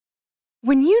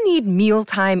When you need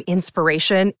mealtime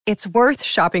inspiration, it's worth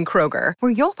shopping Kroger,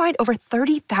 where you'll find over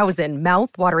 30,000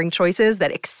 mouth-watering choices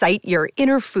that excite your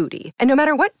inner foodie. And no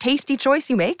matter what tasty choice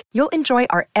you make, you'll enjoy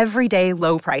our everyday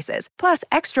low prices, plus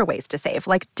extra ways to save,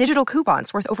 like digital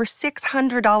coupons worth over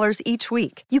 $600 each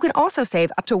week. You can also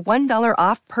save up to $1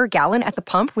 off per gallon at the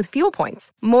pump with fuel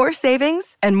points. More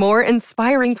savings and more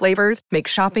inspiring flavors make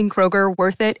shopping Kroger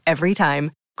worth it every time.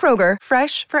 Kroger,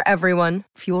 fresh for everyone.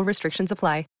 Fuel restrictions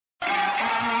apply.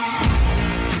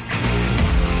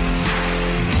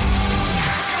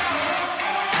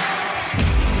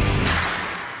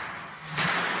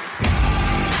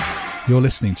 You're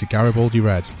listening to Garibaldi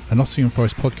Red, a Nottingham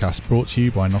Forest podcast brought to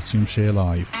you by Nottinghamshire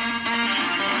Live.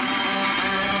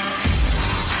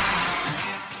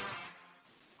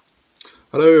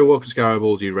 Hello, welcome to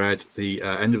Garibaldi Red. The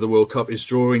end of the World Cup is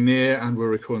drawing near, and we're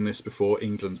recording this before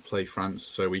England play France,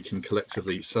 so we can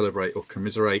collectively celebrate or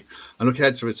commiserate and look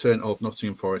ahead to the return of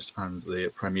Nottingham Forest and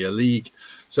the Premier League.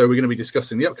 So we're going to be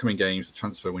discussing the upcoming games, the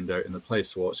transfer window, and the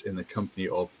players to watch in the company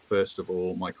of, first of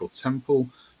all, Michael Temple.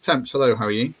 Temps, hello, how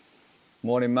are you?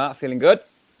 Morning, Matt. Feeling good?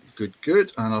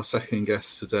 Good. And our second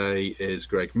guest today is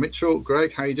Greg Mitchell.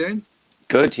 Greg, how are you doing?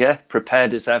 Good, yeah.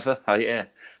 Prepared as ever. I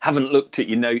haven't looked at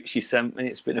your notes you sent me.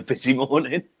 It's been a busy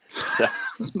morning. So.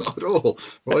 Not at all.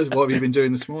 What have you been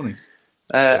doing this morning?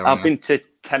 I've been to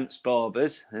Temps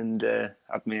Barbers and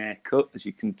had my hair cut, as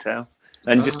you can tell.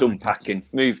 And just unpacking.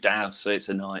 Moved house, so it's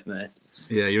a nightmare.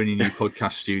 Yeah, you're in your new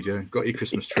podcast studio. Got your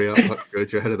Christmas tree up. That's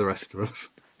good. You're ahead of the rest of us.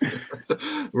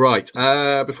 Right.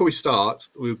 Before we start,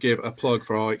 we'll give a plug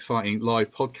for our exciting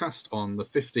live podcast on the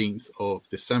 15th of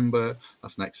December.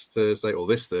 That's next Thursday, or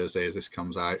this Thursday as this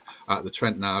comes out, at the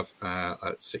Trent Nav at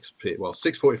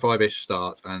 6:45-ish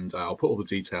start. And I'll put all the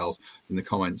details in the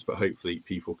comments, but hopefully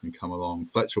people can come along.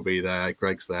 Fletch will be there,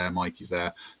 Greg's there, Mikey's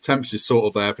there. Temps is sort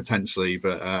of there potentially,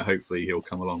 but hopefully he'll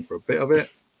come along for a bit of it.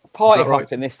 Party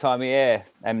hopping this time of year,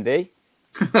 MD.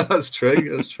 That's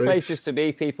true. Places to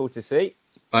be, people to see.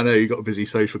 I know you've got a busy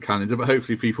social calendar, but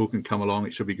hopefully people can come along.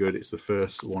 It should be good. It's the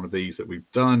first one of these that we've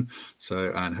done.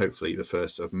 And hopefully the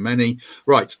first of many.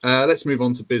 Right, let's move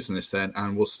on to business then.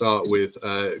 And we'll start with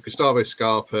Gustavo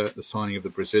Scarpa, the signing of the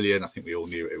Brazilian. I think we all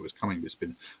knew it was coming, but it's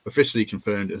been officially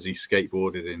confirmed as he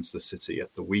skateboarded into the city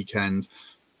at the weekend.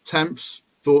 Temps,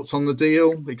 thoughts on the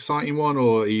deal? Exciting one?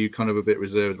 Or are you kind of a bit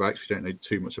reserved about it because you don't know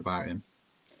too much about him?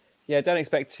 Yeah, don't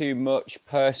expect too much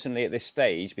personally at this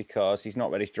stage because he's not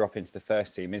ready to drop into the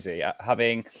first team, is he?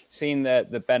 Having seen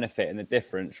the benefit and the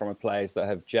difference from the players that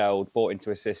have gelled, bought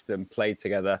into a system, played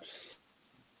together,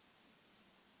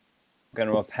 I'm going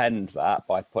to append that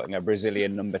by putting a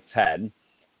Brazilian number 10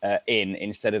 in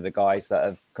instead of the guys that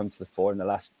have come to the fore in the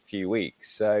last few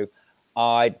weeks. So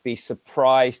I'd be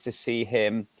surprised to see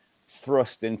him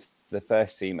thrust into the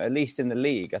first team, at least in the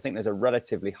league. I think there's a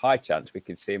relatively high chance we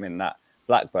could see him in that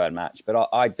Blackburn match, but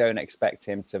I don't expect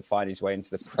him to find his way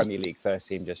into the Premier League first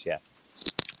team just yet.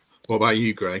 What about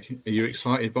you, Greg? Are you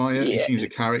excited by it? Yeah. He seems a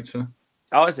character.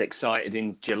 I was excited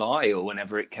in July or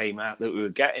whenever it came out that we were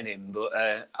getting him, but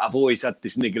I've always had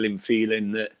this niggling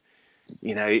feeling that,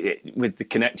 with the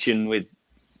connection with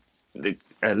the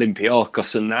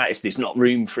Olympiacos and that, if there's not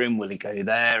room for him, will he go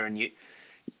there? And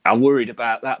I worried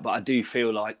about that, but I do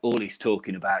feel like all he's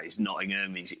talking about is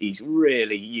Nottingham. He's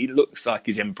really, he looks like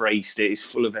he's embraced it. He's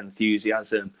full of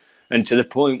enthusiasm. And to the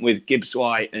point with Gibbs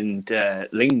White and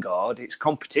Lingard, it's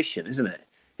competition, isn't it?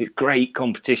 It's great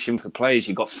competition for players.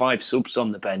 You've got 5 subs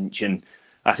on the bench. And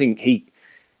I think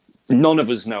none of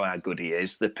us know how good he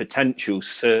is. The potential's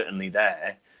certainly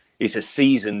there. He's a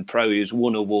seasoned pro who's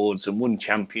won awards and won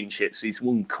championships. He's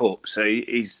won cups. So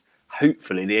he's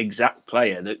hopefully the exact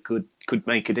player that could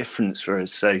make a difference for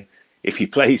us. So if he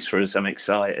plays for us, I'm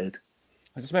excited.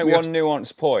 I'll just make one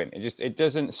nuanced point. It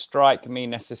doesn't strike me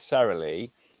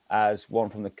necessarily as one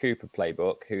from the Cooper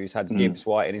playbook who's had Gibbs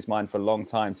White in his mind for a long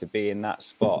time to be in that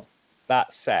spot.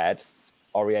 That said,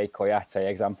 Aurier Koyate,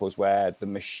 examples where the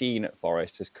machine at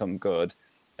Forest has come good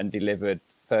and delivered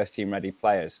first team ready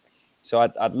players. So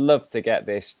I'd love to get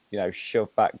this,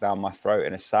 shoved back down my throat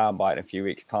in a soundbite in a few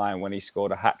weeks' time when he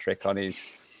scored a hat-trick on his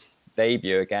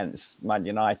debut against Man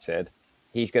United.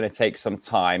 He's going to take some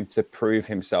time to prove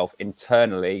himself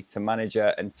internally to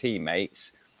manager and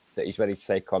teammates that he's ready to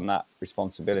take on that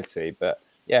responsibility. But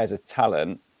yeah, as a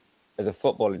talent, as a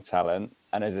footballing talent,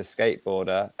 and as a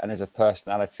skateboarder, and as a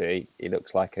personality, he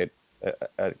looks like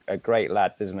a great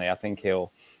lad, doesn't he? I think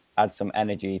he'll add some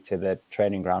energy to the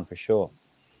training ground for sure.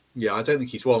 Yeah, I don't think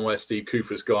he's one where Steve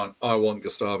Cooper's gone, I want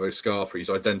Gustavo Scarpa. He's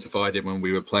identified him when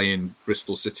we were playing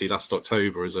Bristol City last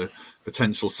October as a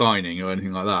potential signing or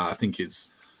anything like that. I think it's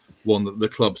one that the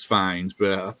club's found.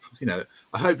 But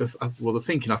I hope the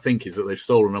thinking I think is that they've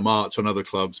stolen a march on other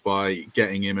clubs by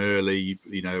getting him early.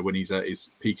 When he's at his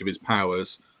peak of his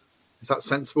powers. Is that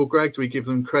sensible, Greg? Do we give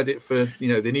them credit for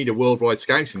they need a worldwide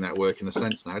scouting network in a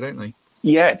sense now, don't they?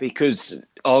 Yeah, because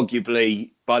arguably,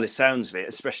 by the sounds of it,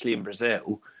 especially in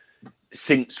Brazil,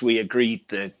 since we agreed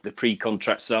the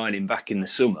pre-contract signing back in the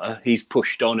summer, he's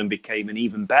pushed on and became an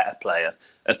even better player.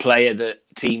 A player that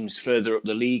teams further up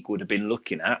the league would have been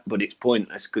looking at, but it's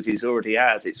pointless because it's already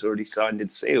signed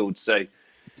and sealed. So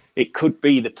it could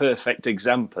be the perfect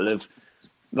example of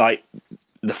like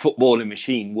the footballing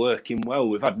machine working well.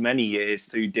 We've had many years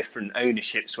through different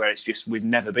ownerships where it's just we've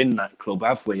never been that club,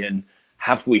 have we? And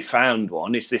have we found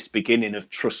one? Is this beginning of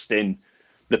trusting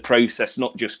the process,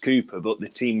 not just Cooper, but the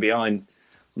team behind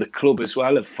the club as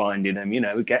well, of finding them?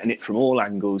 We're getting it from all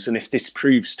angles. And if this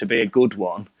proves to be a good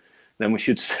one, then we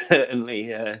should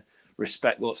certainly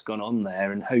respect what's gone on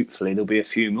there, and hopefully there'll be a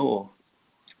few more.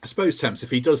 I suppose, Temps,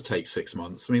 if he does take 6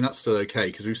 months, that's still okay,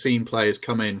 because we've seen players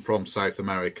come in from South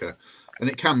America, and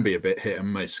it can be a bit hit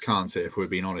and miss, can't it? If we're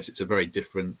being honest, it's a very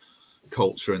different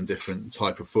culture and different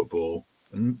type of football.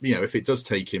 And, if it does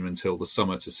take him until the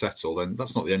summer to settle, then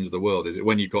that's not the end of the world, is it?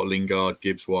 When you've got Lingard,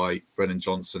 Gibbs White, Brennan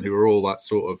Johnson, who are all that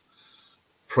sort of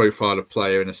profile of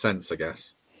player in a sense, I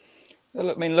guess.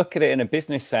 Well, look at it in a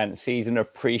business sense. He's an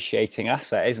appreciating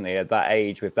asset, isn't he? At that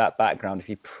age, with that background, if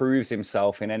he proves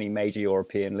himself in any major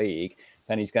European league,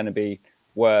 then he's going to be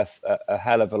worth a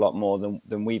hell of a lot more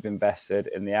than we've invested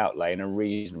in the outlay, and a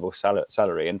reasonable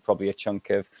salary, and probably a chunk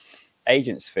of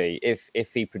agent's fee.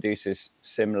 If he produces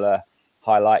similar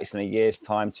highlights in a year's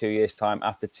time, 2 years' time,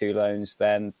 after 2 loans,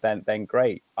 then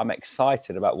great. I'm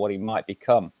excited about what he might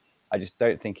become. I just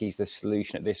don't think he's the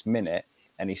solution at this minute,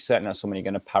 and he's certainly not someone you're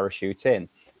going to parachute in.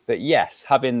 But yes,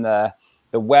 having the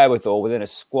wherewithal within a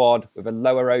squad with a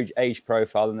lower age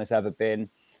profile than there's ever been,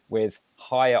 with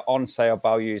higher on-sale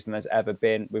values than there's ever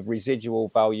been, with residual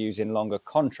values in longer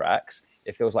contracts,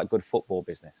 it feels like good football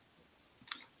business.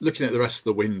 Looking at the rest of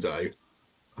the window,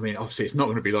 obviously it's not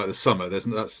going to be like the summer.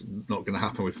 That's not going to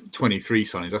happen with 23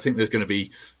 signings. I think there's going to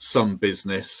be some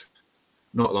business,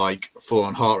 not like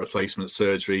full-on heart replacement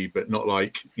surgery, but not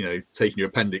like, taking your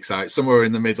appendix out. Somewhere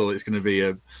in the middle, it's going to be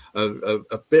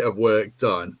a bit of work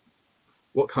done.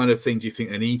 What kind of thing do you think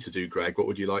they need to do, Greg? What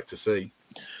would you like to see?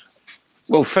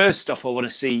 Well, first off, I want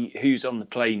to see who's on the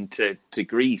plane to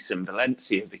Greece and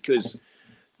Valencia, because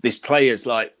there's players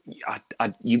like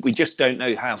we just don't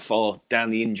know how far down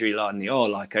the injury line they are,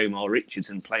 like Omar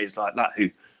Richards and players like that, who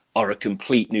are a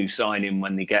complete new signing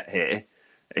when they get here,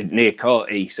 near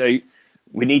Carty. So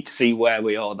we need to see where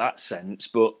we are that sense.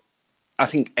 But I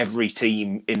think every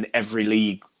team in every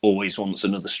league always wants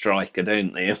another striker,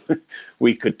 don't they?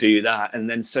 We could do that, and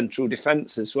then central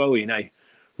defence as well.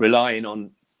 Relying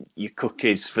on your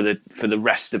cookies for the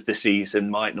rest of the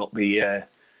season might not be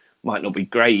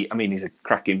great. He's a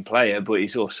cracking player, but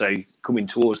he's also coming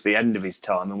towards the end of his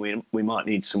time, and we might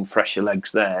need some fresher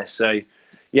legs there. So,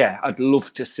 yeah, I'd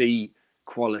love to see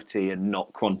quality and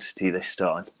not quantity this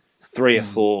time. 3 or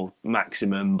 4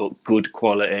 maximum, but good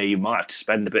quality. You might have to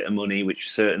spend a bit of money,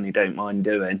 which certainly don't mind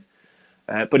doing.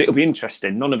 But it'll be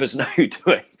interesting. None of us know, do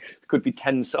we? There could be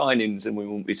 10 signings and we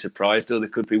won't be surprised, or there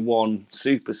could be 1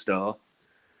 superstar.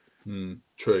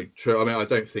 True. I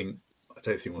don't think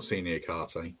we'll see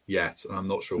Niakate yet, and I'm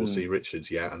not sure we'll see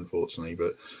Richards yet, unfortunately.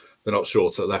 But they're not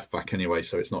short at left back anyway,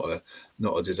 so it's not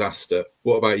a disaster.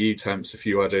 What about you, Temps? If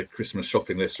you had a Christmas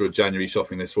shopping list or a January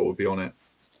shopping list, what would be on it?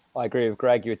 I agree with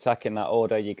Greg. You attack in that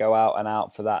order. You go out and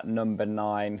out for that number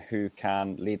 9 who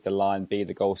can lead the line, be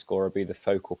the goal scorer, be the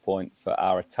focal point for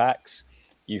our attacks.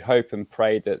 You hope and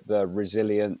pray that the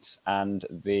resilience and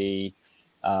the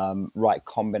right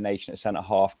combination at centre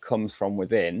half comes from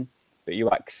within, but you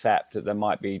accept that there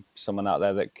might be someone out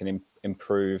there that can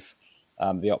improve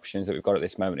the options that we've got at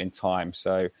this moment in time.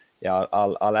 So yeah,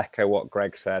 I'll echo what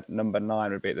Greg said. Number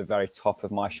 9 would be at the very top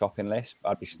of my shopping list.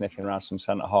 I'd be sniffing around some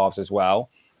centre halves as well,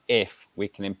 if we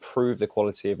can improve the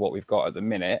quality of what we've got at the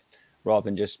minute, rather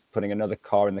than just putting another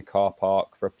car in the car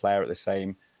park for a player at the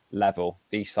same level.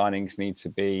 These signings need to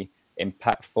be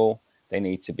impactful. They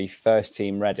need to be first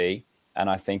team ready. And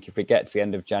I think if we get to the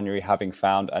end of January having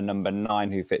found a number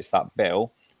 9 who fits that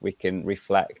bill, we can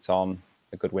reflect on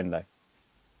a good window.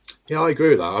 Yeah, I agree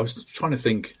with that. I was trying to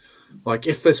think, like,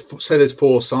 if there's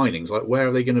 4 signings, like, where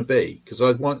are they going to be? Because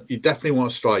you definitely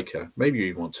want a striker. Maybe you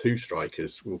even want 2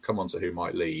 strikers. We'll come on to who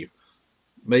might leave.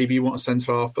 Maybe you want a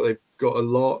centre half, but they've got a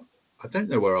lot. I don't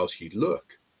know where else you'd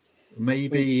look.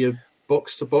 Maybe a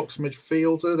box-to-box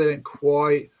midfielder. They don't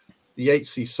quite. The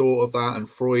Yatesy sort of that, and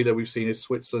Freuler we've seen in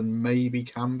Switzerland maybe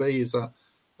can be. Is that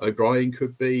O'Brien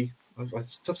could be.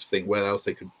 It's tough to think where else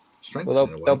they could strengthen. Well,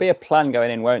 there'll be a plan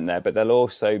going in, won't there? But there'll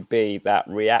also be that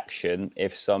reaction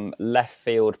if some left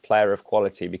field player of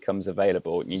quality becomes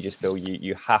available, and you just feel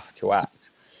you have to act.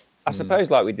 I suppose,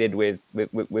 like we did with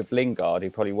Lingard, who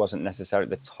probably wasn't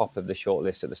necessarily at the top of the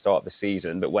shortlist at the start of the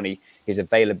season, but when his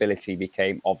availability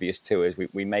became obvious to us,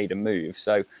 we made a move.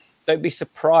 So don't be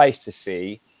surprised to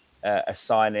see a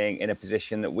signing in a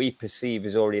position that we perceive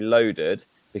is already loaded,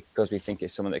 because we think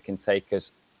it's someone that can take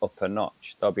us up a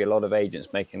notch. There'll be a lot of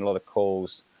agents making a lot of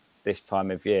calls this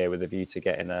time of year with a view to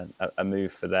getting a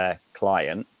move for their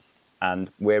client,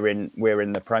 and we're in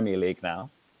the Premier League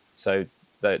now, so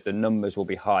the numbers will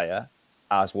be higher,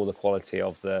 as will the quality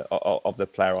of the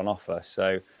player on offer.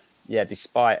 So, yeah,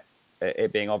 despite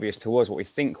it being obvious to us what we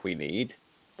think we need,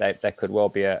 there could well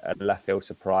be a left field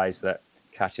surprise that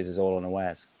catches us all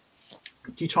unawares.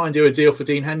 Do you try and do a deal for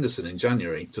Dean Henderson in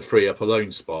January to free up a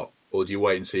loan spot, or do you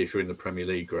wait and see if you're in the Premier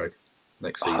League, Greg,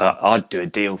 next season? I'd do a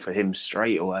deal for him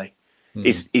straight away.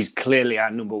 He's clearly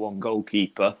our number one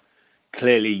goalkeeper.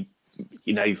 Clearly,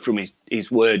 from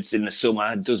his words in the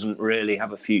summer, doesn't really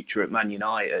have a future at Man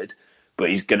United, but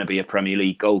he's going to be a Premier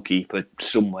League goalkeeper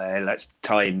somewhere. Let's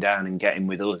tie him down and get him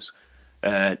with us.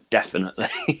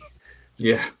 Definitely.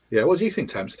 Yeah. What do you think,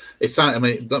 Thames?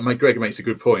 Greg makes a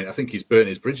good point. I think he's burnt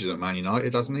his bridges at Man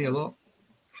United, hasn't he, a lot?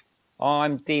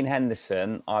 I'm Dean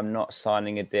Henderson. I'm not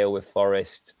signing a deal with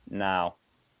Forest now.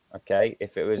 Okay,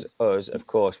 if it was us, of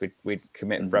course, we'd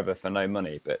commit forever for no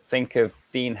money. But think of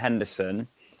Dean Henderson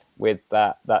with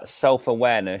that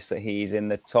self-awareness that he's in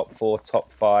the top 4,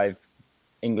 top 5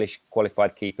 English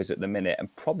qualified keepers at the minute,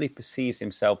 and probably perceives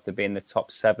himself to be in the top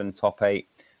 7, top 8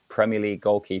 Premier League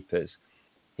goalkeepers.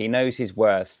 He knows his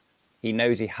worth. He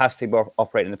knows he has to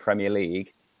operate in the Premier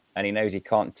League, and he knows he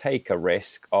can't take a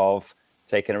risk of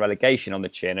taking a relegation on the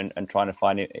chin and trying to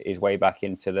find his way back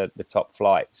into the top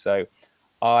flight. So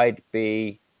I'd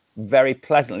be very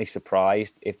pleasantly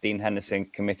surprised if Dean Henderson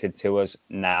committed to us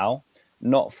now,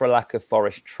 not for a lack of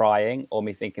Forest trying or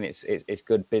me thinking it's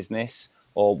good business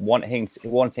or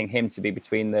wanting him to be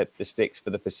between the sticks for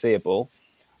the foreseeable.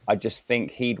 I just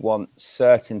think he'd want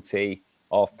certainty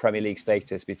of Premier League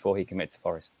status before he commit to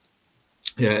Forest.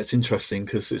 Yeah, it's interesting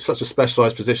because it's such a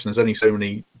specialised position. There's only so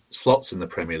many slots in the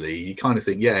Premier League. You kind of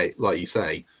think, yeah, like you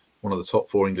say, one of the top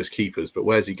 4 English keepers, but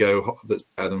where's he go that's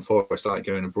better than Forest? Like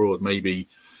going abroad, maybe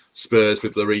Spurs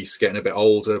with Lloris getting a bit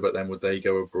older, but then would they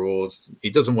go abroad? He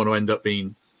doesn't want to end up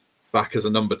being back as a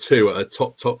number 2 at a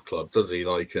top club, does he?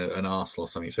 Like an Arsenal or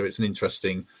something. So it's an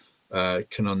interesting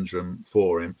conundrum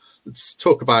for him. Let's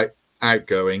talk about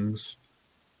outgoings.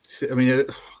 I mean,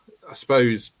 I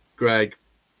suppose, Greg,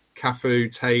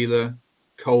 Cafu, Taylor,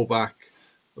 Colback,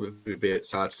 it would be a bit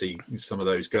sad to see some of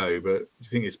those go, but do you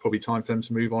think it's probably time for them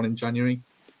to move on in January?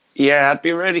 Yeah, I'd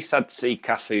be really sad to see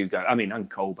Cafu go. I mean, and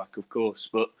Colback, of course,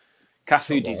 but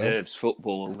Cafu deserves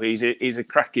football. He's a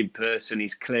cracking person.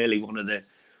 He's clearly one of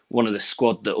the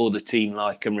squad that all the team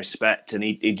like and respect, and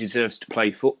he deserves to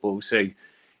play football. So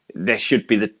there should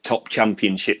be the top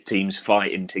championship teams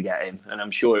fighting to get him, and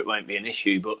I'm sure it won't be an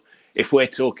issue. But if we're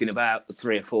talking about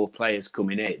 3 or 4 players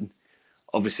coming in,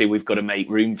 obviously we've got to make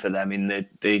room for them in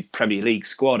the Premier League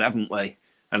squad, haven't we?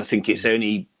 And I think it's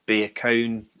only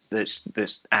Biacone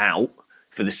that's out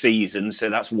for the season, so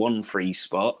that's one free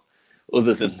spot.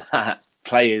 Other than that,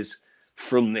 players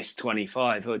from this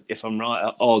 25, if I'm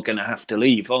right, are going to have to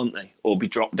leave, aren't they? Or be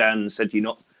dropped down and said, you're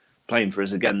not playing for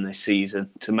us again this season,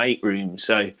 to make room.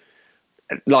 So,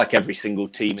 like every single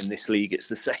team in this league, it's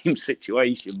the same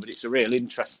situation, but it's a real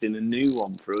interesting and new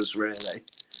one for us, really.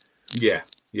 Yeah,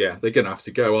 they're going to have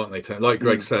to go, aren't they? Like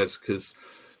Greg says, because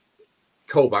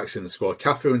Colback's in the squad,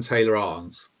 Cafu and Taylor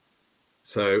aren't.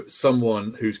 So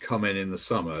someone who's come in the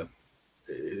summer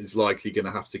is likely going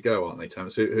to have to go, aren't they,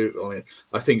 Thomas?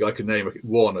 I think I could name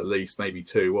one at least, maybe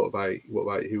 2. What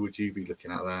about who would you be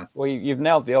looking at there? Well, you've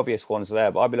nailed the obvious ones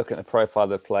there, but I'd be looking at the profile of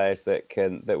the players that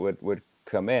would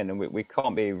come in, and we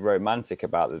can't be romantic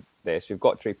about this. We've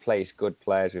got to replace good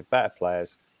players with better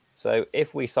players. So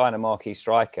if we sign a marquee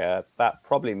striker, that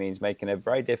probably means making a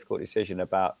very difficult decision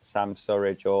about Sam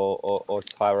Surridge or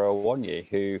Tyrell Awoniyi,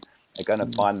 who are going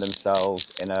to find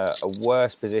themselves in a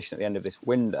worse position at the end of this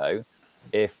window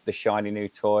if the shiny new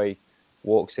toy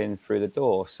walks in through the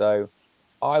door. So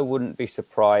I wouldn't be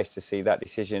surprised to see that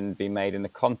decision be made in the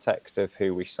context of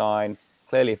who we sign.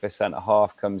 Clearly, if a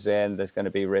centre-half comes in, there's going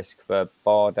to be risk for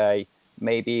Bardet,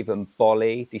 maybe even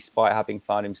Bolly, despite having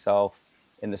found himself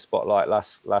in the spotlight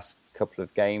last couple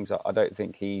of games. I don't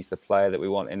think he's the player that we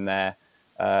want in there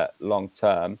long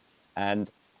term.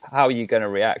 And how are you going to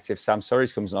react if Sam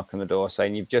Surridge comes knocking on the door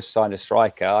saying, you've just signed a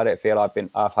striker, I don't feel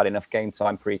I've had enough game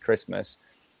time pre-Christmas,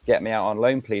 get me out on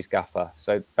loan please, gaffer.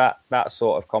 So that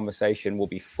sort of conversation will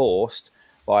be forced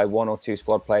by one or two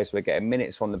squad players who are getting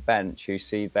minutes from the bench, who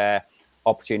see their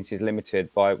opportunities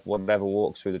limited by whatever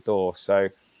walks through the door. So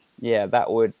yeah, that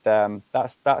would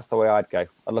that's the way I'd go.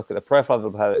 I'd look at the profile of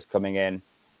the player that's coming in,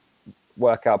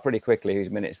 work out pretty quickly whose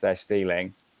minutes they're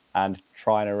stealing, and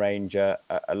try and arrange a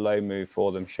low move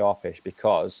for them sharpish,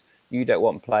 because you don't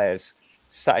want players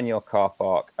sat in your car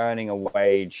park earning a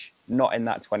wage, not in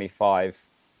that 25,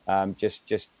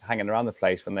 just hanging around the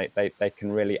place when they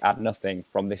can really add nothing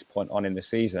from this point on in the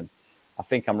season. I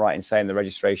think I'm right in saying the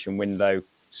registration window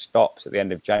stops at the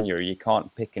end of January. You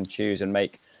can't pick and choose and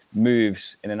make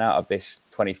moves in and out of this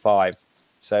 25.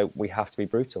 So we have to be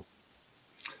brutal.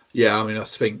 Yeah, I mean, I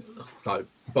think like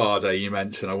Bardet, you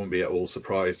mentioned, I wouldn't be at all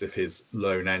surprised if his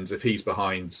loan ends, if he's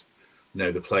behind,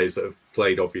 the players that have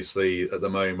played obviously at the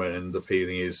moment, and the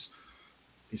feeling is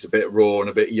he's a bit raw and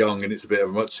a bit young, and it's a bit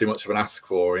of too much of an ask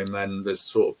for him. Then there's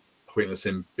sort of pointless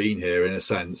him being here in a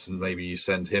sense, and maybe you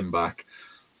send him back.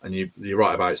 And you're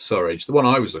right about Surridge. The one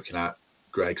I was looking at,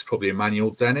 Greg's probably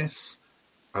Emmanuel Dennis.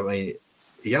 I mean,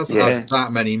 he hasn't had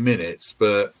that many minutes,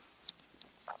 but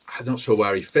I'm not sure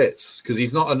where he fits, because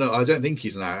he's not. I don't think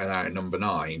he's an out number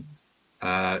 9.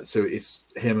 So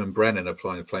it's him and Brennan are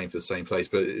playing for the same place.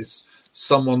 But it's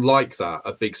someone like that,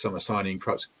 a big summer signing,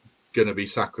 perhaps going to be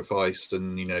sacrificed,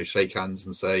 and shake hands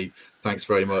and say thanks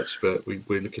very much, but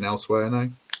we're looking elsewhere now.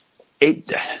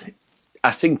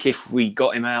 I think if we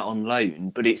got him out on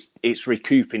loan, but it's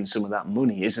recouping some of that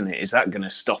money, isn't it? Is that going to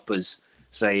stop us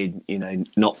saying,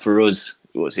 not for us?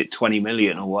 Was it 20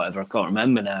 million or whatever? I can't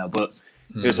remember now, but.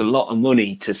 There's a lot of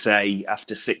money to say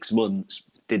after 6 months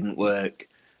didn't work,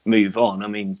 move on. I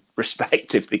mean,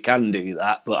 respect if they can do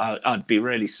that, but I'd be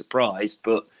really surprised.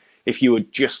 But if you were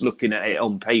just looking at it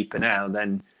on paper now,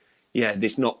 then yeah,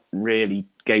 there's not really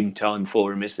game time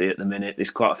for him, is there, at the minute? There's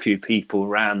quite a few people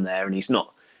around there, and he's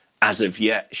not, as of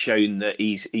yet, shown that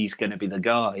he's going to be the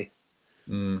guy.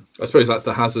 I suppose that's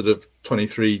the hazard of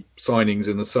 23 signings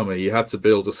in the summer. You had to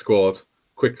build a squad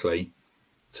quickly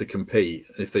to compete.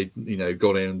 If they,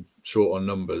 got in short on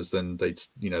numbers, then they'd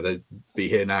be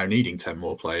here now needing 10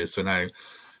 more players. So now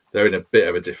they're in a bit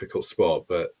of a difficult spot,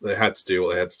 but they had to do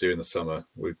what they had to do in the summer.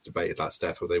 We've debated that,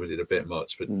 Steph, whether they did a bit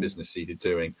much, but business needed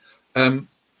doing.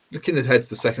 Looking ahead to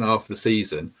the second half of the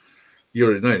season, you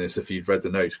already know this if you've read the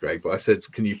notes, Greg, but I said,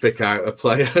 can you pick out a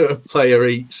player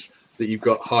each that you've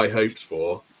got high hopes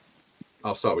for?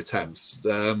 I'll start with Thames,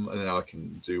 and then I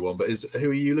can do one. But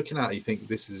who are you looking at? You think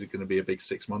this is going to be a big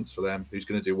 6 months for them? Who's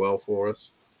going to do well for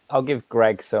us? I'll give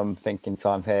Greg some thinking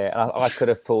time here. I could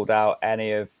have pulled out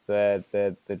any of the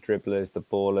dribblers, the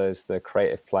ballers, the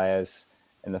creative players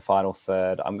in the final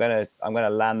third. I'm gonna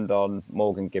land on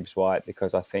Morgan Gibbs-White,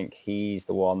 because I think he's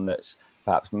the one that's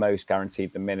perhaps most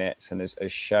guaranteed the minutes and has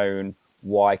shown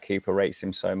why Cooper rates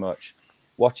him so much.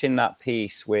 Watching that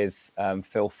piece with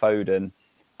Phil Foden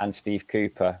and Steve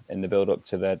Cooper in the build-up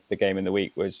to the game in the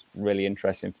week was really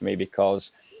interesting for me,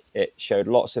 because it showed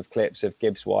lots of clips of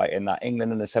Gibbs-White in that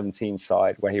England under 17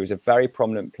 side, where he was a very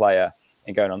prominent player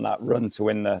in going on that run to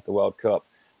win the World Cup.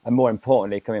 And more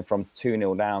importantly, coming from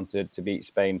 2-0 down to beat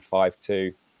Spain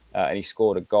 5-2. And he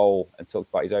scored a goal and talked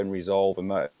about his own resolve and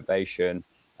motivation,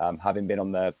 having been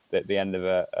on the end of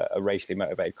a racially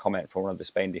motivated comment from one of the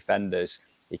Spain defenders.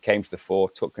 He came to the fore,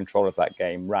 took control of that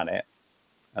game, ran it,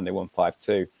 and they won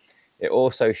 5-2. It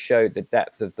also showed the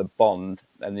depth of the bond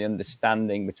and the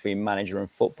understanding between manager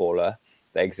and footballer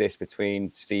that exists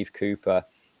between Steve Cooper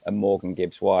and Morgan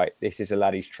Gibbs-White. This is a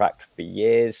lad he's tracked for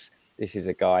years. This is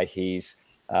a guy he's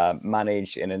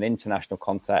managed in an international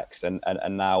context and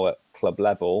now at club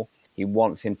level. He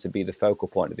wants him to be the focal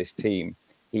point of this team.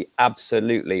 He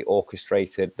absolutely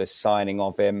orchestrated the signing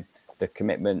of him, the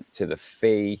commitment to the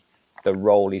fee, the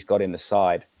role he's got in the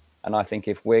side. And I think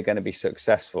if we're going to be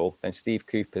successful, then Steve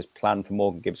Cooper's plan for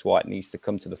Morgan Gibbs-White needs to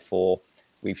come to the fore.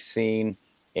 We've seen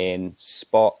in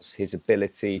spots his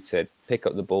ability to pick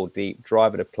up the ball deep,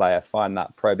 drive at a player, find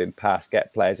that probing pass,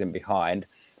 get players in behind.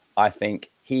 I think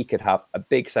he could have a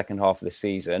big second half of the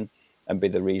season and be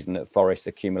the reason that Forest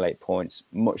accumulate points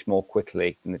much more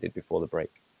quickly than they did before the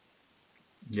break.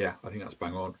 Yeah, I think that's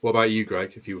bang on. What about you,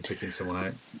 Greg, if you were picking someone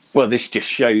out? Well, this just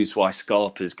shows why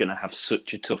Scarpa's going to have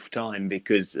such a tough time,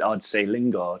 because I'd say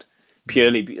Lingard,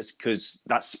 purely because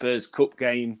that Spurs Cup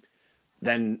game,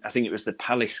 then I think it was the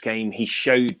Palace game, he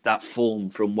showed that form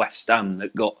from West Ham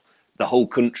that got the whole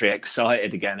country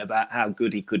excited again about how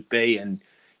good he could be. And,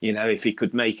 if he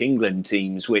could make England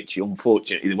teams, which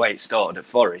unfortunately, the way it started at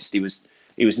Forest, he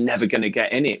was never going to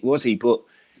get in it, was he? But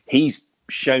he's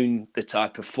shown the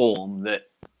type of form that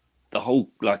the whole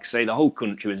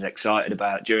country was excited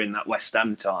about during that West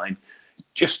Ham time.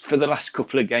 Just for the last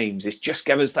couple of games, it's just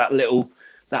gave us that little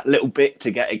bit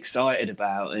to get excited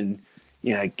about. And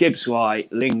Gibbs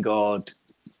White, Lingard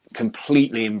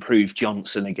completely improved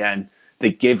Johnson again.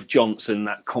 They give Johnson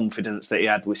that confidence that he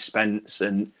had with Spence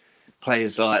and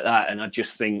players like that. And I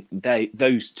just think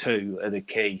those two are the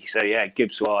key. So yeah,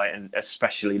 Gibbs White and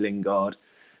especially Lingard,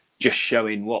 just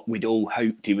showing what we'd all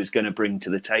hoped he was going to bring to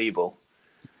the table.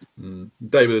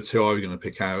 They were the two I was going to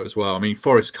pick out as well. I mean,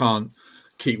 Forest can't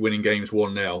keep winning games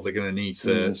 1-0. They're going to need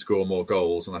to score more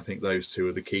goals. And I think those two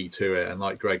are the key to it. And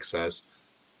like Greg says,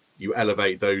 you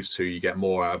elevate those two, you get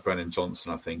more out of Brennan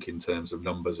Johnson, I think, in terms of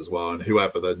numbers as well. And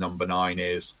whoever the number 9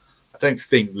 is, I don't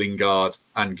think Lingard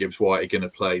and Gibbs White are going to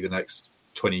play the next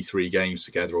 23 games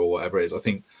together or whatever it is. I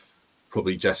think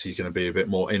probably Jesse's going to be a bit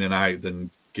more in and out than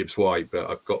Gibbs White,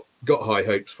 but I've got high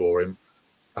hopes for him.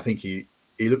 I think he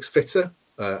looks fitter,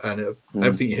 and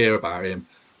everything you hear about him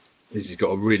is he's got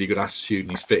a really good attitude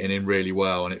and he's fitting in really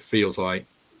well. And it feels like,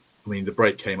 I mean, the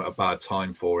break came at a bad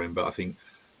time for him, but I think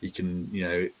he can,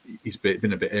 he's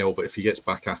been a bit ill, but if he gets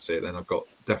back at it, then I've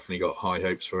definitely got high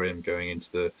hopes for him going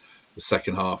into the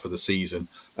second half of the season.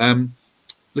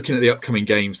 Looking at the upcoming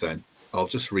games then, I'll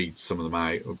just read some of them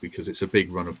out because it's a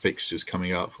big run of fixtures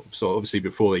coming up. So obviously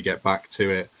before they get back to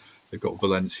it, they've got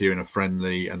Valencia in a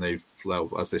friendly, and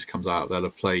as this comes out, they'll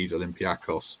have played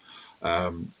Olympiacos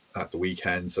at the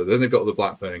weekend. So then they've got the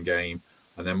Blackburn game,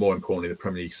 and then more importantly, the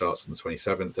Premier League starts on the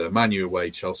 27th. Man U away,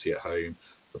 Chelsea at home.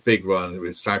 A big run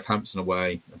with Southampton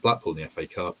away, Blackpool in the FA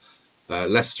Cup,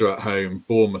 Leicester at home,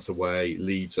 Bournemouth away,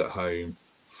 Leeds at home,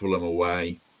 Fulham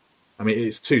away. I mean,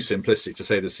 it's too simplistic to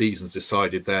say the season's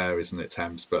decided there, isn't it,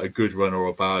 Thames? But a good run or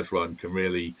a bad run can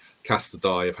really cast the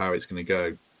die of how it's going to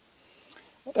go.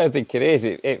 I don't think it is.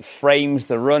 It frames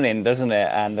the run-in, doesn't it?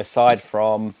 And aside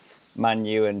from Man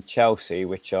U and Chelsea,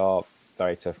 which are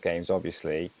very tough games,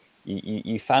 obviously,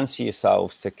 you fancy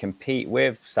yourselves to compete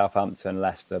with Southampton,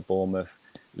 Leicester, Bournemouth,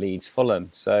 Leeds, Fulham.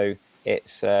 So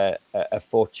it's a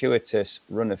fortuitous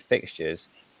run of fixtures,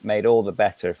 made all the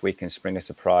better if we can spring a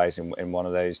surprise in one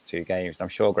of those two games. And I'm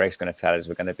sure Greg's going to tell us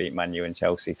we're going to beat Man U and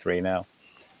Chelsea 3-0.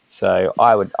 So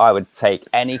I would take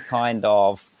any kind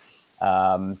of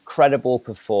credible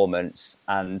performance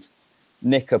and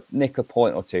nick a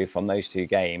point or two from those two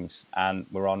games, and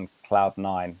we're on cloud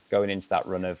 9 going into that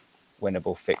run of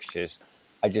winnable fixtures.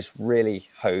 I just really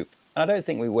hope, and I don't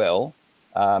think we will,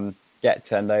 get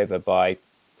turned over by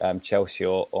Chelsea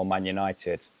or Man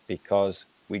United, because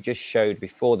we just showed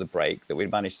before the break that we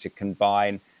managed to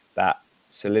combine that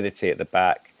solidity at the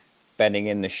back, bedding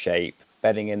in the shape,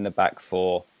 bedding in the back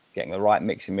four, getting the right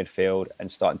mix in midfield, and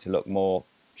starting to look more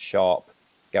sharp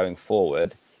going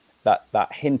forward.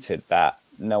 That hinted that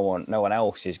no one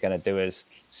else is going to do us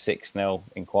 6-0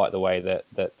 in quite the way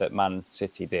that Man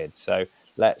City did. So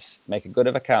let's make a good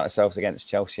of account of ourselves against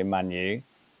Chelsea and Man U.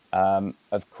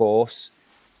 Of course,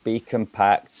 be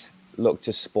compact, look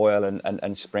to spoil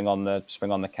and spring on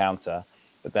the counter.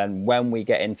 But then when we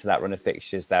get into that run of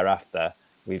fixtures thereafter,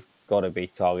 we've got to be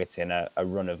targeting a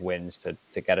run of wins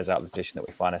to get us out of the position that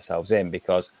we find ourselves in,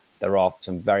 because there are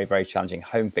some very, very challenging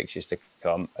home fixtures to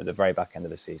come at the very back end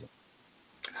of the season.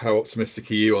 How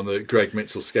optimistic are you on the Greg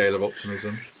Mitchell scale of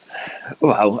optimism?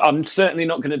 Well, I'm certainly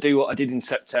not going to do what I did in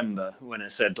September when I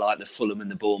said like the Fulham and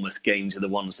the Bournemouth games are the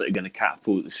ones that are going to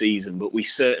catapult the season. But we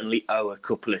certainly owe a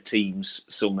couple of teams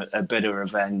a bit of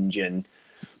revenge. And,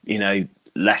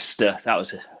 Leicester, that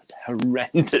was a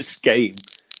horrendous game.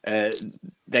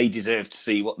 They deserve to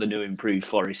see what the new improved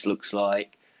Forest looks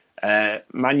like.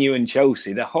 Man U and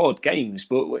Chelsea, they're hard games,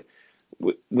 but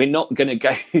we're not going to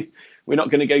go. We're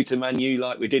not going to go to Man U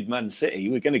like we did Man City.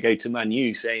 We're going to go to Man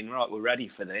U saying, right, we're ready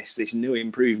for this. This new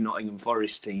improved Nottingham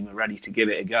Forest team are ready to give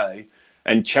it a go.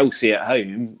 And Chelsea at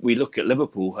home, we look at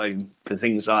Liverpool home for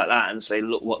things like that and say,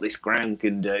 look what this ground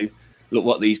can do. Look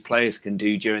what these players can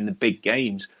do during the big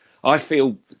games. I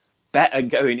feel better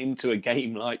going into a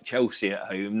game like Chelsea at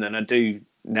home than I do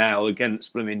now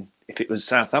against if it was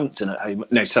Southampton at home.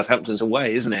 No, Southampton's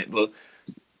away, isn't it? But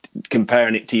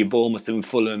comparing it to your Bournemouth and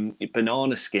Fulham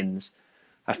banana skins,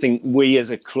 I think we as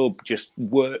a club just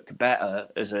work better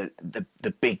as the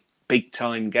big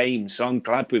time games. So I'm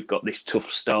glad we've got this tough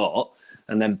start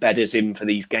and then bed us in for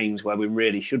these games where we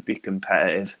really should be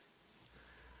competitive.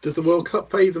 Does the World Cup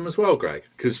favour them as well, Greg?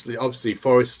 Because obviously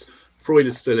Freud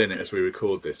is still in it as we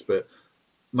record this, but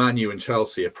Man U and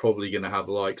Chelsea are probably going to have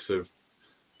the likes of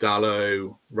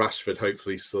Dalot, Rashford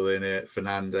hopefully still in it,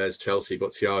 Fernandes, Chelsea got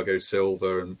Thiago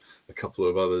Silva and a couple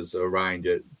of others around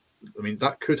it. I mean,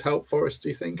 that could help Forest, do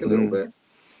you think, a little bit?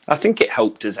 I think it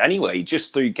helped us anyway,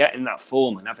 just through getting that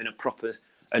form and having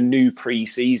a new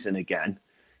pre-season again.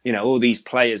 You know, all these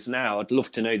players now, I'd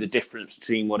love to know the difference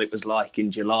between what it was like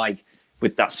in July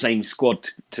with that same squad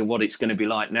to what it's going to be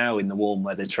like now in the warm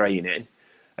weather training.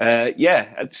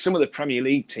 Some of the Premier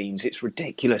League teams, it's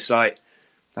ridiculous. Like,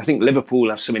 I think Liverpool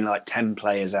have something like 10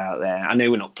 players out there. I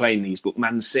know we're not playing these, but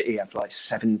Man City have like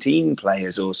 17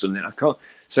 players or something.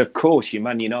 So, of course, your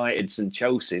Man Uniteds and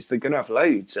Chelsea's, they're going to have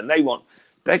loads, and they're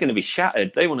going to be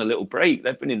shattered. They want a little break.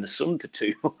 They've been in the sun for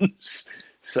 2 months.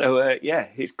 So,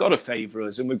 it's got to favour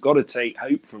us, and we've got to take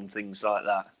hope from things like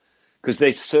that. Because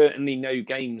there's certainly no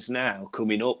games now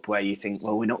coming up where you think,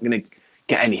 well, we're not going to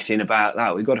get anything about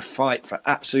that. We've got to fight for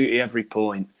absolutely every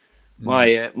point.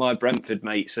 My Brentford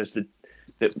mate says that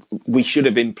we should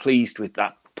have been pleased with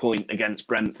that point against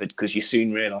Brentford, because you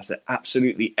soon realise that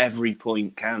absolutely every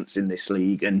point counts in this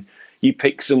league, and you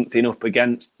pick something up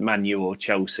against Man U or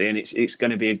Chelsea and it's going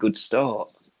to be a good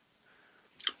start.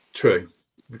 True.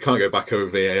 We can't go back over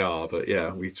VAR, but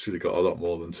yeah, we should have got a lot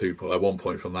more than 1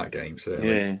 point from that game. So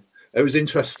yeah. It was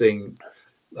interesting,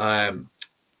 that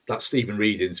Stephen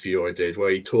Reid interview I did,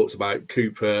 where he talked about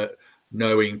Cooper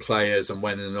knowing players and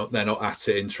when they're not at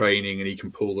it in training, and he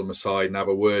can pull them aside and have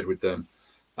a word with them.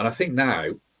 And I think now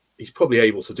he's probably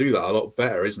able to do that a lot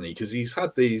better, isn't he? Because he's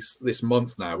had this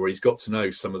month now where he's got to know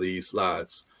some of these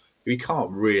lads who he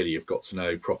can't really have got to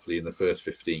know properly in the first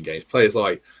 15 games. Players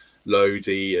like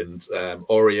Lodi and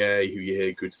Aurier, who you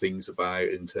hear good things about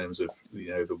in terms of, you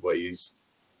know, the way he's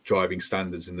driving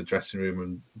standards in the dressing room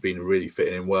and being really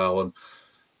fitting in well and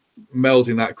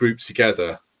melding that group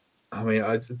together. I mean,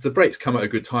 the break's come at a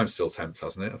good time still, Temps,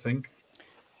 hasn't it, I think?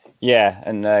 Yeah,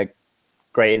 and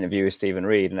great interview with Stephen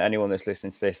Reid. And anyone that's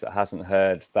listening to this that hasn't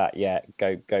heard that yet,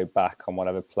 go back on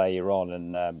whatever play you're on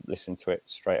and listen to it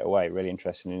straight away. Really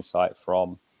interesting insight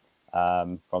from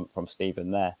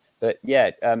Stephen there. But yeah,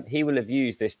 he will have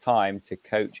used this time to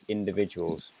coach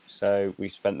individuals. So we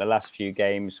spent the last few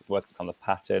games working on the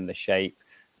pattern, the shape,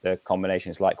 the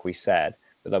combinations, like we said.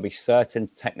 But there'll be certain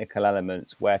technical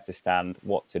elements, where to stand,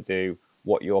 what to do,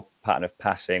 what your pattern of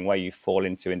passing, where you fall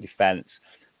into in defence,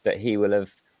 that he will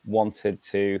have wanted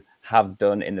to have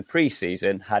done in the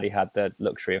pre-season had he had the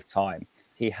luxury of time.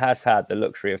 He has had the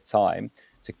luxury of time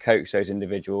to coach those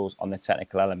individuals on the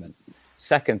technical element.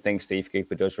 Second thing Steve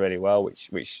Cooper does really well, which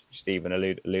Stephen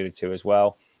alluded to as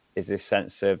well, is this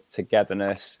sense of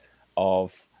togetherness,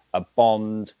 of a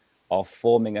bond, of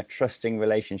forming a trusting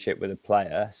relationship with a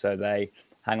player, so they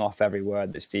hang off every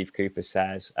word that Steve Cooper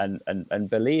says and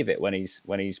believe it when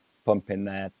he's pumping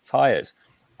their tyres.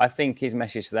 I think his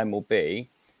message to them will be,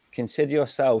 consider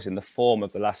yourselves in the form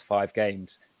of the last 5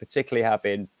 games, particularly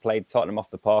having played Tottenham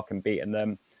off the park and beaten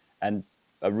them, and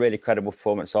a really credible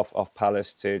performance off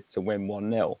Palace to win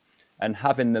 1-0, and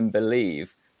having them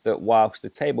believe that whilst the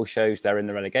table shows they're in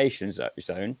the relegation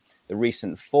zone, the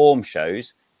recent form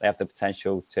shows they have the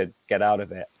potential to get out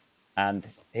of it. And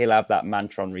he'll have that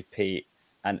mantra on repeat.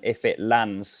 And if it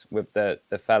lands with the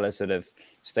fellas that have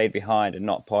stayed behind and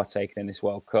not partaken in this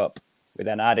World Cup, we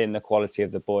then add in the quality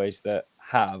of the boys that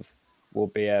will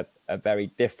be a very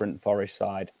different Forest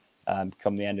side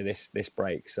come the end of this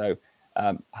break. So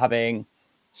having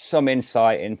some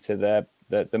insight into the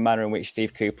manner in which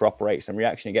Steve Cooper operates and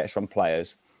reaction he gets from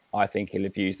players, I think he'll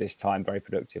have used this time very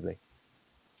productively.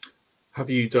 Have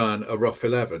you done a rough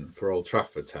 11 for Old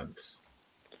Trafford, Temps?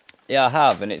 Yeah, I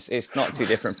have, and it's not too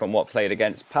different from what played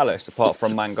against Palace, apart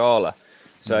from Mangala.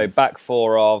 So back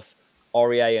 4 of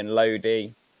Aurier and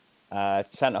Lodi,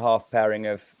 centre-half pairing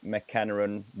of McKenna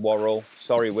and Worrell.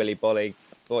 Sorry, Willy Bolly,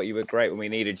 thought you were great when we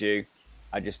needed you.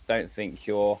 I just don't think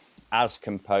you're as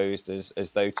composed as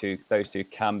those two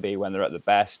can be when they're at the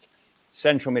best.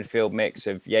 Central midfield mix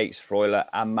of Yates, Freuler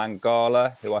and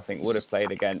Mangala, who I think would have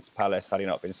played against Palace had he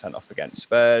not been sent off against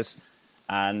Spurs.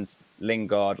 And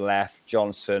Lingard left,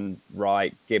 Johnson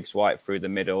right, Gibbs White through the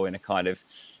middle in a kind of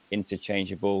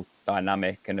interchangeable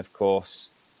dynamic. And of course,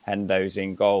 Hendo's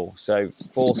in goal. So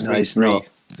 4-3-3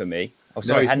 for me. Oh,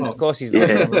 sorry, no, Hendo, of course he's not.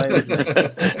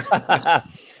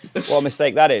 What a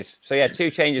mistake that is. So yeah, 2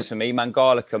 changes for me.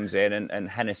 Mangala comes in and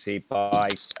Hennessy by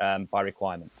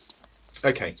requirement.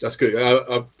 Okay, that's good.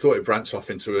 I thought it branched off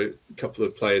into a couple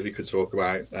of players we could talk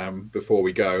about before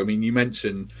we go. I mean, you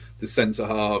mentioned the centre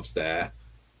halves there.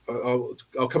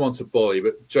 I'll come on to Bolly,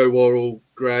 but Joe Worrell,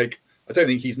 Greg, I don't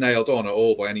think he's nailed on at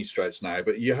all by any stretch now,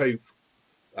 but you hope,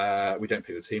 we don't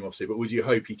pick the team obviously, but would you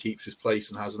hope he keeps his place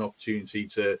and has an opportunity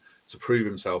to prove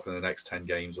himself in the next 10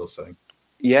 games or so?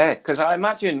 Yeah, because I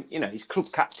imagine, he's club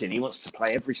captain. He wants to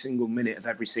play every single minute of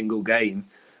every single game.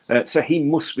 So he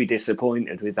must be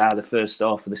disappointed with how the first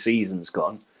half of the season's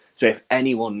gone. So if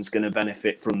anyone's going to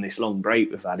benefit from this long break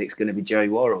we've had, it's going to be Joe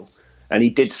Worrell. And he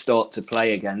did start to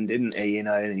play again, didn't he? You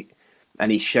know,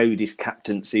 and he showed his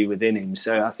captaincy within him.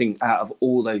 So I think out of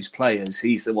all those players,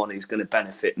 he's the one who's going to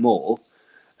benefit more.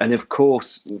 And of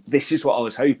course, this is what I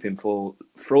was hoping for.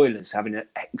 Freuler's having an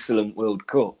excellent World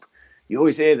Cup. You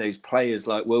always hear those players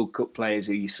like World Cup players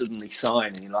who you suddenly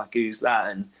sign and you're like, who's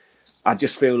that? And I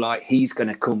just feel like he's going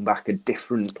to come back a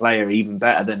different player, even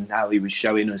better than how he was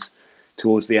showing us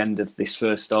towards the end of this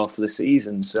first half of the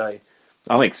season. So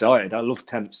I'm excited. I love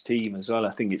Temp's team as well.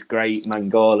 I think it's great.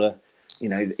 Mangala, you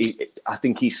know, I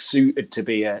think he's suited to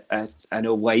be an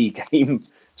away game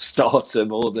starter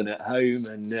more than at home.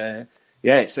 And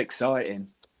yeah, it's exciting.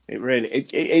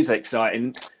 It is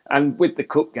exciting. And with the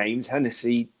cup games,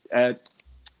 Hennessy,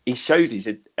 he showed he's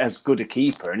as good a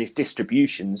keeper, and his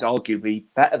distribution's arguably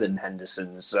better than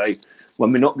Henderson's. So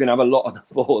when we're not going to have a lot of the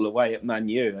ball away at Man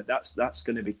U, that's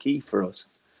going to be key for us.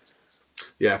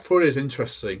 Yeah, I thought it was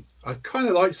interesting. I kind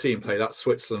of like seeing him play that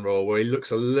Switzerland role where he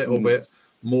looks a little bit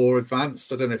more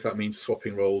advanced. I don't know if that means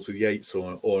swapping roles with Yates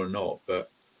or not, but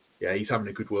yeah, he's having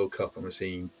a good World Cup and we're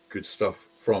seeing good stuff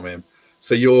from him.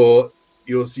 So you're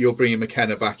bringing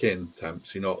McKenna back in,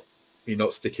 Temps. You're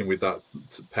not sticking with that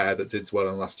pair that did well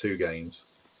in the last two games.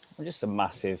 I'm just a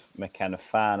massive McKenna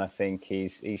fan. I think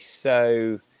he's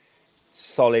so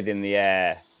solid in the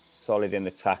air, solid in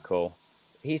the tackle.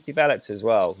 He's developed as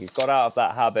well. He's got out of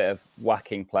that habit of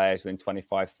whacking players within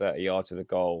 25, 30 yards of the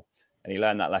goal. And he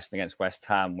learned that lesson against West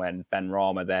Ham when Ben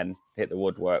Rama then hit the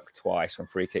woodwork twice from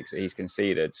free kicks that he's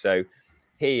conceded. So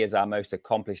he, as our most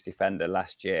accomplished defender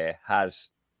last year, has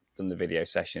done the video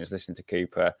sessions, listened to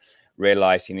Cooper,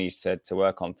 realised he needs to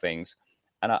work on things.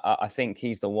 And I think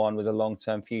he's the one with a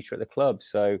long-term future at the club.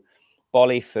 So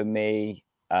Bolly, for me,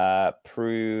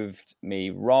 proved me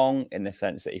wrong in the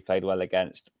sense that he played well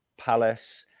against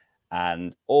Palace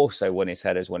and also won his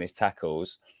headers, won his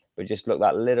tackles, but just looked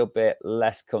that little bit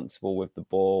less comfortable with the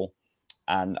ball.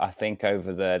 And I think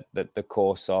over the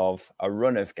course of a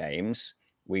run of games,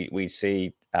 we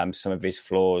see some of his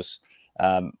flaws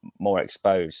more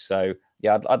exposed. So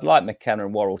yeah, I'd like McKenna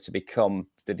and Worrell to become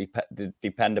the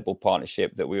dependable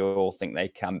partnership that we all think they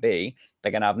can be.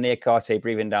 They're going to have Niakate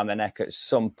breathing down their neck at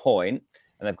some point,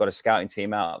 and they've got a scouting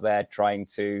team out there trying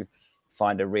to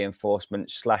find a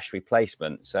reinforcement /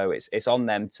 replacement. So it's on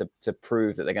them to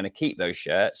prove that they're going to keep those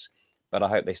shirts, but I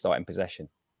hope they start in possession.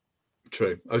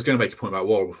 True. I was going to make a point about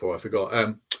Worrell before I forgot.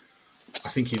 I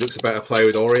think he looks a better player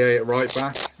with Aurier at right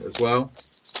back as well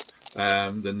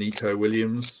than Nico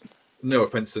Williams. No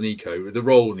offence to Nico. The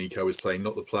role Nico is playing,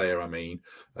 not the player, I mean.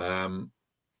 I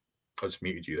just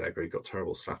muted you there, Greg. Got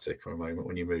terrible static for a moment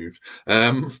when you moved.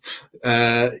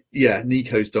 Yeah,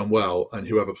 Nico's done well. And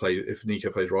whoever plays, if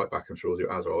Nico plays right back, I'm sure he'll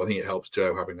do as well. I think it helps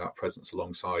Joe having that presence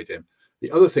alongside him.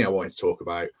 The other thing I wanted to talk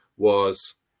about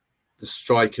was the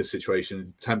striker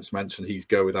situation. Temps mentioned he's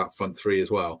go with that front three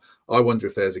as well. I wonder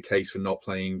if there's a case for not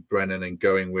playing Brennan and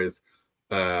going with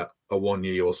a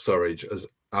Awoniyi or Surridge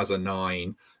as a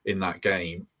 9 in that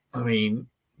game. I mean,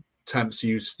 Temps,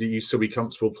 you still be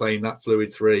comfortable playing that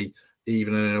fluid 3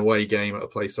 even in an away game at a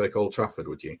place like Old Trafford,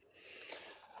 would you?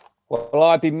 Well,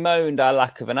 I bemoaned our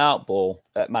lack of an outball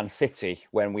at Man City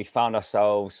when we found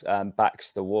ourselves backs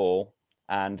to the wall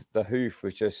and the hoof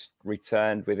was just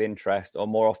returned with interest, or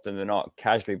more often than not,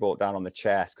 casually brought down on the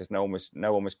chest because no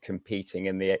one was competing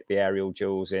in the aerial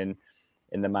duels in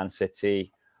the Man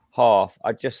City half.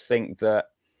 I just think that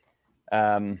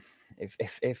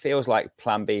it feels like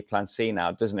plan B, plan C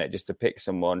now, doesn't it? Just to pick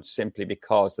someone simply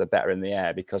because they're better in the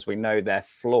air, because we know their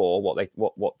flaw,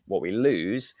 what we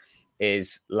lose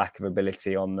is lack of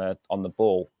ability on the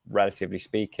ball, relatively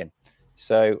speaking.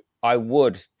 So I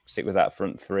would stick with that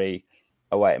front 3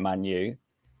 away at Man U,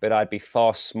 but I'd be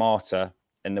far smarter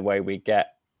in the way we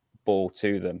get ball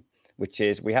to them, which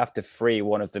is we have to free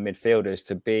one of the midfielders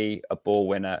to be a ball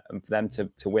winner and for them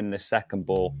to win the second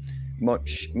ball,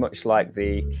 much like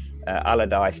the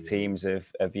Allardyce teams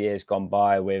of years gone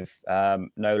by with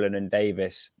Nolan and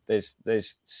Davis.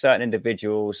 There's certain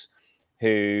individuals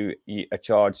who are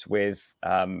charged with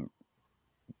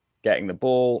getting the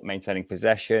ball, maintaining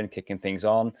possession, kicking things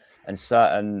on, and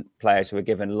certain players who are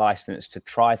given license to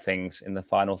try things in the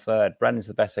final third. Brennan's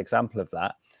the best example of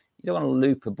that. You don't want to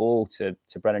loop a ball to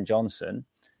Brennan Johnson.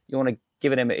 You want to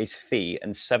give it him at his feet,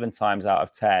 and 7 times out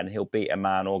of 10, he'll beat a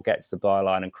man or get to the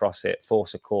byline and cross it,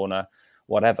 force a corner,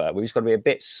 whatever. We've just got to be a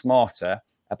bit smarter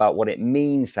about what it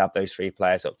means to have those 3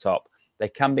 players up top. They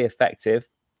can be effective.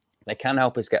 They can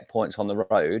help us get points on the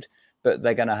road, but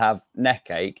they're going to have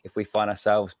neck ache if we find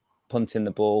ourselves punting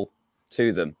the ball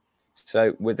to them.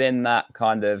 So within that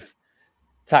kind of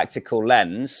tactical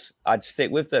lens, I'd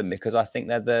stick with them because I think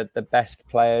they're the best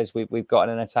players we've got in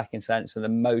an attacking sense and the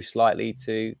most likely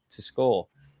to score.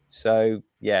 So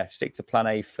yeah, stick to plan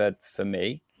A for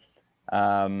me,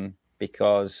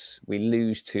 because we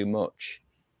lose too much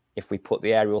if we put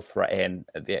the aerial threat in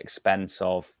at the expense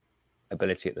of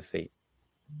ability at the feet.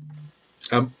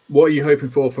 What are you hoping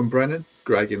for from Brennan,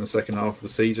 Greg, in the second half of the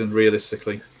season,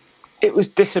 realistically? It was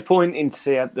disappointing to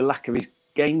see the lack of his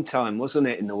game time, wasn't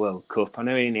it, in the World Cup? I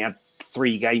know he only had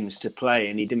 3 games to play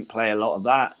and he didn't play a lot of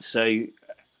that. So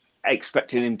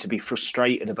expecting him to be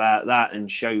frustrated about that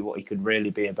and show what he could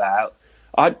really be about.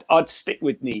 I'd stick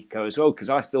with Nico as well, because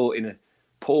I thought in a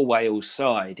poor Wales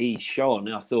side, he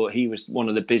shone. I thought he was one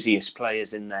of the busiest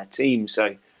players in their team.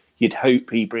 So you'd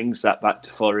hope he brings that back to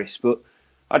Forest. But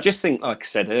I just think, like I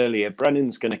said earlier,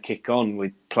 Brennan's going to kick on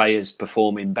with players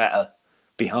performing better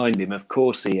behind him. Of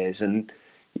course he is. And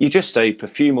you just hope a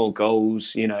few more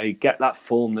goals, get that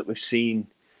form that we've seen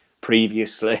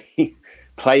previously,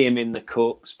 play him in the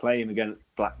Cups, play him against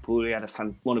Blackpool. He had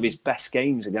one of his best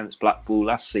games against Blackpool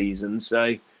last season.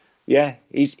 So, yeah,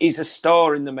 he's a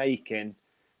star in the making.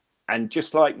 And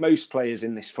just like most players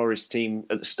in this Forest team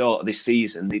at the start of this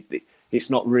season, it's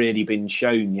not really been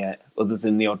shown yet, other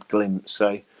than the odd glimpse.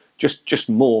 So just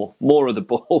more of the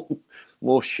ball,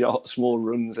 more shots, more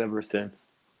runs, everything.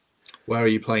 Where are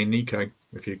you playing Nico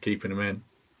if you're keeping him in?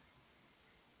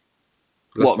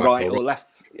 Right or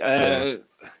left?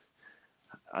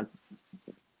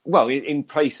 Well, in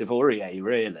place of Aurier,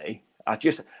 really. I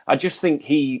just think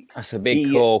he. That's a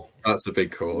big call. That's a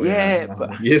big call. Yeah,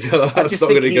 but that's not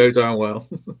going to go down well.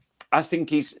 I think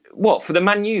he's for the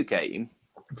Man U game.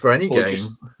 For any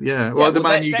game, Well, the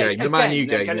Man U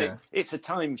game, yeah. It's a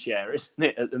timeshare, isn't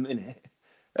it? At the minute,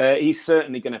 he's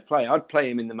certainly going to play. I'd play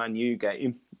him in the Man U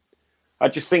game. I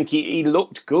just think he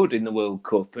looked good in the World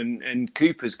Cup, and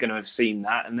Cooper's going to have seen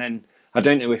that. And then I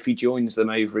don't know if he joins them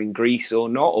over in Greece or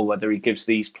not, or whether he gives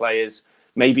these players.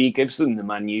 Maybe he gives them the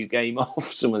Man U game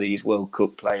off, some of these World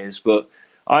Cup players. But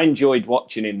I enjoyed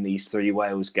watching him these 3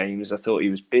 Wales games. I thought he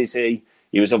was busy.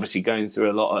 He was obviously going through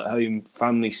a lot at home,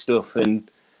 family stuff, and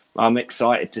I'm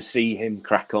excited to see him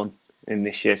crack on in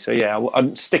this year. So, yeah,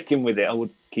 I'm sticking with it. I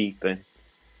would keep him.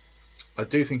 I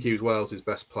do think he was Wales'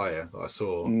 best player that I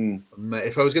saw.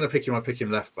 If I was going to pick him, I'd pick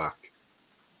him left back.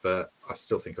 But I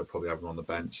still think I'd probably have him on the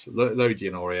bench. Lodi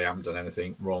and Aurier haven't done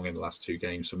anything wrong in the last 2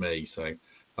 games for me. So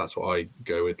that's what I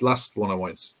go with. Last one I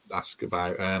wanted to ask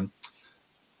about. At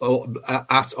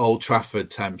Old Trafford,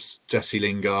 Temps, Jesse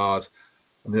Lingard.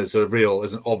 I mean, there's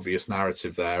an obvious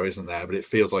narrative there, isn't there? But it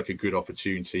feels like a good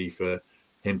opportunity for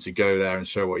him to go there and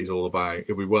show what he's all about.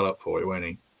 He'll be well up for it, won't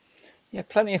he? Yeah,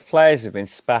 plenty of players have been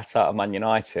spat out of Man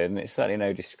United, and it's certainly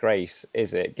no disgrace,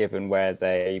 is it, given where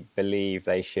they believe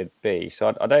they should be.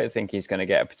 So I don't think he's going to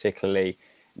get a particularly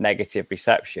negative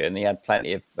reception. He had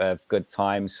plenty of good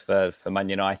times for Man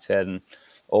United and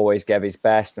always gave his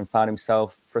best and found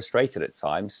himself frustrated at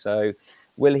times. So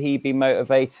will he be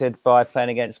motivated by playing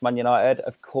against Man United?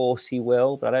 Of course he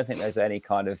will, but I don't think there's any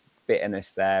kind of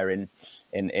bitterness there in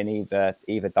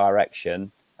either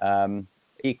direction.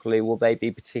 Equally, will they be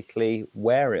particularly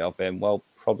wary of him? Well,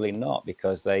 probably not,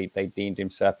 because they deemed him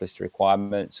surplus to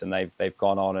requirements, and they've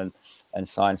gone on and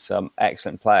signed some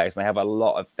excellent players. And they have a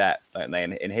lot of depth, don't they?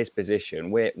 In his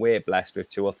position, we're blessed with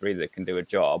 2 or 3 that can do a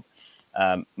job.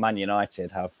 Man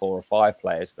United have 4 or 5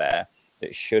 players there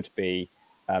that should be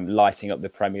lighting up the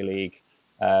Premier League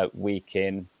week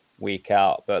in, week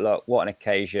out. But look, what an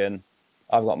occasion.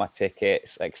 I've got my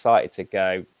tickets, excited to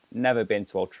go. Never been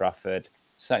to Old Trafford.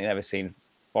 Certainly never seen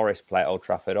Forest play at Old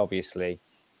Trafford, obviously.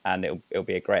 And it'll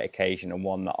be a great occasion, and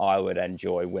one that I would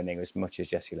enjoy winning as much as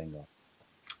Jesse Lingard.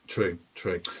 True.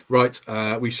 Right,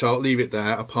 we shall leave it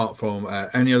there, apart from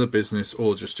any other business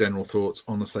or just general thoughts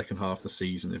on the second half of the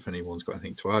season, if anyone's got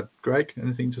anything to add. Greg,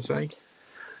 anything to say?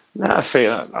 No, I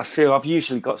feel I've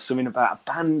usually got something about a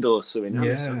band or something.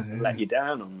 Yeah. Let you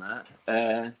down on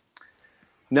that.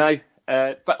 No.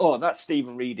 But that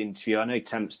Stephen Reid interview, I know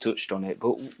Temps touched on it,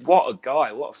 but what a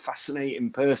guy, what a fascinating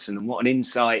person, and what an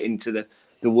insight into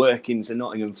the workings of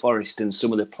Nottingham Forest and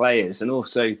some of the players, and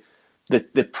also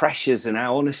the pressures and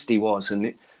how honest he was.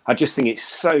 And I just think it's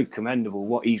so commendable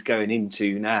what he's going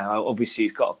into now. Obviously,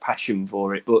 he's got a passion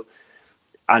for it, but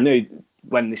I know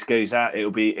when this goes out,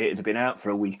 it'd have been out for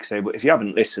a week or so. But if you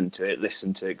haven't listened to it,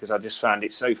 listen to it, because I just found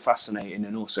it so fascinating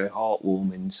and also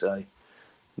heartwarming. So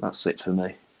that's it for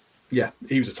me. Yeah,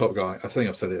 he was a top guy. I think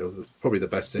I've said it was probably the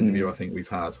best interview I think we've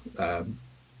had.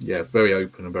 Very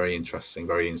open and very interesting,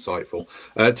 very insightful.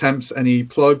 Temps, any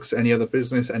plugs, any other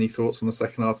business, any thoughts on the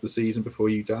second half of the season before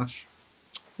you dash?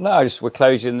 No, just we're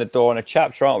closing the door on a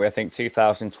chapter, aren't we? I think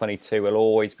 2022 will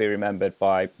always be remembered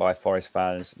by Forest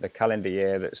fans. The calendar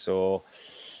year that saw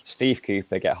Steve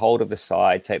Cooper get hold of the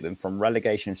side, take them from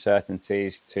relegation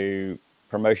certainties to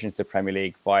promotion to the Premier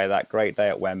League via that great day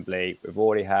at Wembley. We've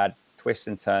already had twists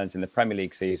and turns in the Premier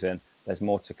League season. There's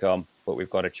more to come, but we've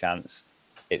got a chance.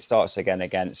 It starts again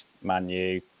against Man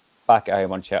U, back at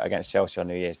home against Chelsea on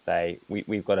New Year's Day.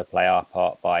 We've got to play our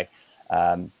part by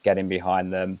getting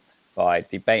behind them, by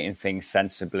debating things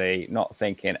sensibly, not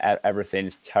thinking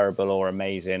everything's terrible or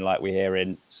amazing like we hear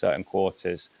in certain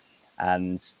quarters.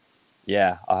 And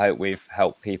yeah, I hope we've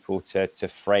helped people to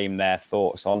frame their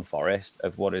thoughts on Forest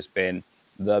of what has been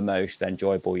the most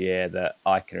enjoyable year that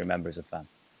I can remember as a fan.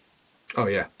 Oh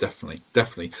yeah, definitely.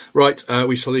 Right,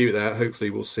 we shall leave it there. Hopefully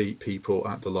we'll see people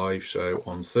at the live show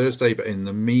on Thursday. But in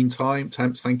the meantime,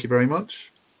 Temps, thank you very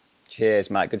much. Cheers,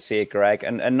 Matt. Good to see you, Greg.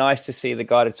 And nice to see the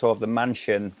guided tour of the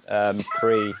mansion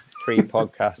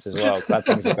pre-podcast as well. Glad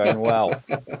things are going well.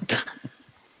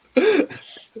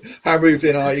 How moved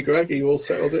in are you, Greg? Are you all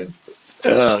settled in?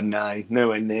 Oh, no,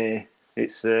 nowhere near.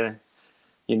 It's, you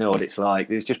know what it's like.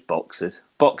 There's just boxes,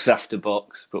 box after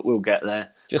box, but we'll get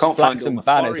there. Just flags and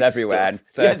banners everywhere and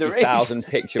 30,000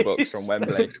 picture books from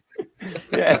Wembley.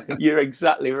 Yeah, you're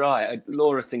exactly right.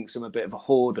 Laura thinks I'm a bit of a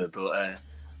hoarder, but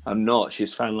I'm not.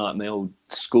 She's found like my old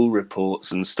school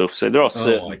reports and stuff. So there are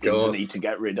certain things I need to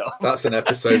get rid of. That's an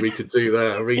episode we could do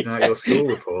there, reading out your school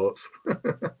reports.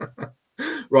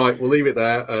 Right, we'll leave it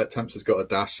there. Temps has got a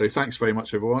dash. So thanks very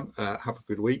much, everyone. Have a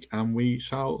good week, and we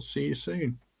shall see you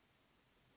soon.